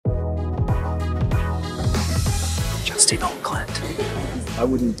Steve Clint. I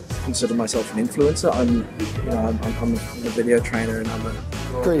wouldn't consider myself an influencer. I'm a video trainer, and I'm a...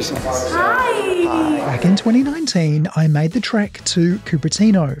 Hi! Back in 2019, I made the trek to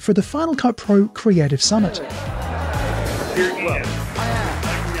Cupertino for the Final Cut Pro Creative Summit.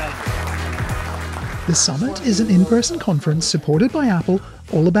 The Summit is an in-person conference supported by Apple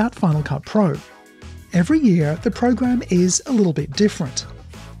all about Final Cut Pro. Every year, the program is a little bit different.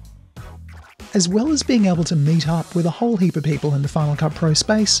 As well as being able to meet up with a whole heap of people in the Final Cut Pro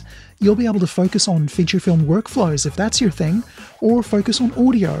space, you'll be able to focus on feature film workflows if that's your thing, or focus on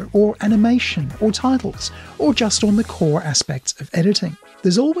audio, or animation, or titles, or just on the core aspects of editing.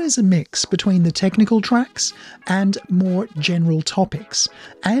 There's always a mix between the technical tracks and more general topics.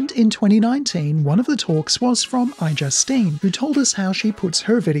 And in 2019, one of the talks was from iJustine, who told us how she puts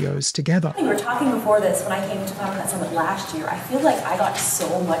her videos together. We were talking before this when I came to Final Cut Summit last year. I feel like I got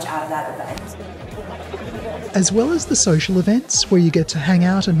so much out of that event. As well as the social events where you get to hang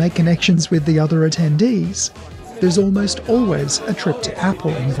out and make connections with the other attendees, there's almost always a trip to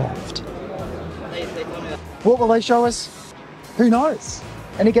Apple involved. What will they show us? Who knows?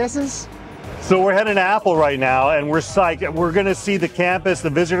 Any guesses? So we're heading to Apple right now, and we're psyched. We're going to see the campus, the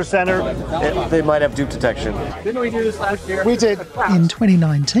visitor center. They might have dupe detection. Didn't we do this last year? We did. In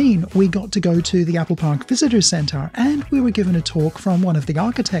 2019, we got to go to the Apple Park Visitor Center, and we were given a talk from one of the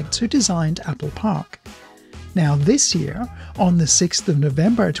architects who designed Apple Park. Now this year, on the 6th of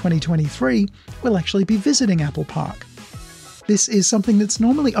November 2023, we'll actually be visiting Apple Park. This is something that's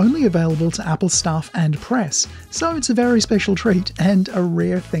normally only available to Apple staff and press, so it's a very special treat and a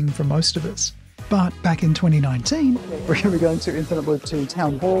rare thing for most of us. But back in 2019, We're going to be going to Infinite Loop to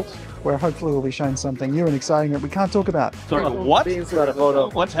Town Hall, where hopefully we'll be shown something new and exciting that we can't talk about. Sorry, what?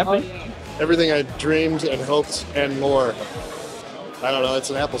 What's happening? Everything I dreamed and hoped and more. I don't know, it's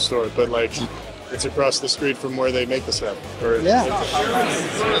an Apple store, but like, it's across the street from where they make the stuff. Yeah.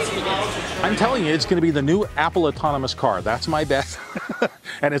 I'm telling you, it's going to be the new Apple autonomous car. That's my bet.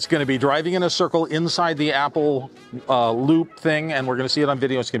 And it's going to be driving in a circle inside the Apple loop thing, and we're going to see it on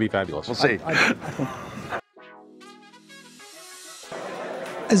video. It's going to be fabulous. We'll see.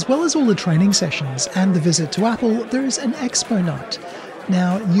 as well as all the training sessions and the visit to Apple, there's an expo night.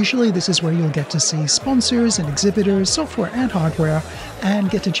 Now, usually this is where you'll get to see sponsors and exhibitors, software and hardware, and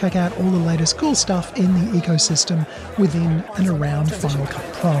get to check out all the latest cool stuff in the ecosystem within and around Final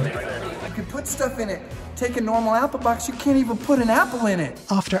Cut Pro. You can put stuff in it. Take a normal Apple box, you can't even put an apple in it.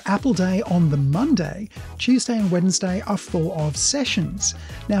 After Apple Day on the Monday, Tuesday and Wednesday are full of sessions.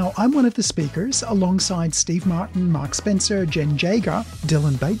 Now, I'm one of the speakers alongside Steve Martin, Mark Spencer, Jen Jager,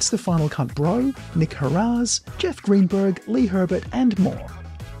 Dylan Bates, the Final Cut Bro, Nick Haraz, Jeff Greenberg, Lee Herbert, and more.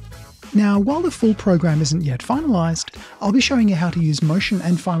 Now, while the full program isn't yet finalised, I'll be showing you how to use Motion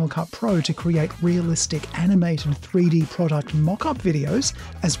and Final Cut Pro to create realistic animated 3D product mock-up videos,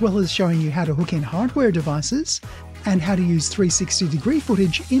 as well as showing you how to hook in hardware devices, and how to use 360-degree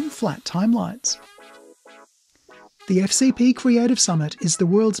footage in flat timelines. The FCP Creative Summit is the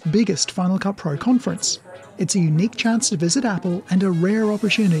world's biggest Final Cut Pro conference. It's a unique chance to visit Apple and a rare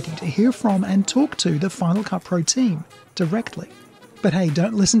opportunity to hear from and talk to the Final Cut Pro team directly. But hey,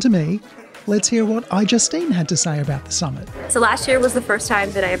 don't listen to me. Let's hear what iJustine had to say about the summit. So last year was the first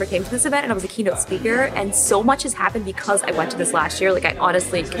time that I ever came to this event, and I was a keynote speaker, and so much has happened because I went to this last year. Like, I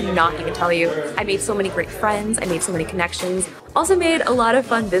honestly cannot even tell you. I made so many great friends, I made so many connections. Also made a lot of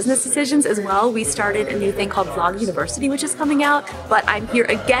fun business decisions as well. We started a new thing called Vlog University, which is coming out, but I'm here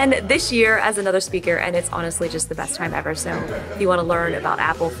again this year as another speaker, and it's honestly just the best time ever. So if you want to learn about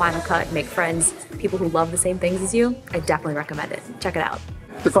Apple, Final Cut, make friends, people who love the same things as you, I definitely recommend it. Check it out.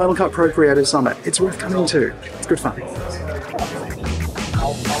 The Final Cut Pro Creative Summit. It's worth coming to. It's good fun.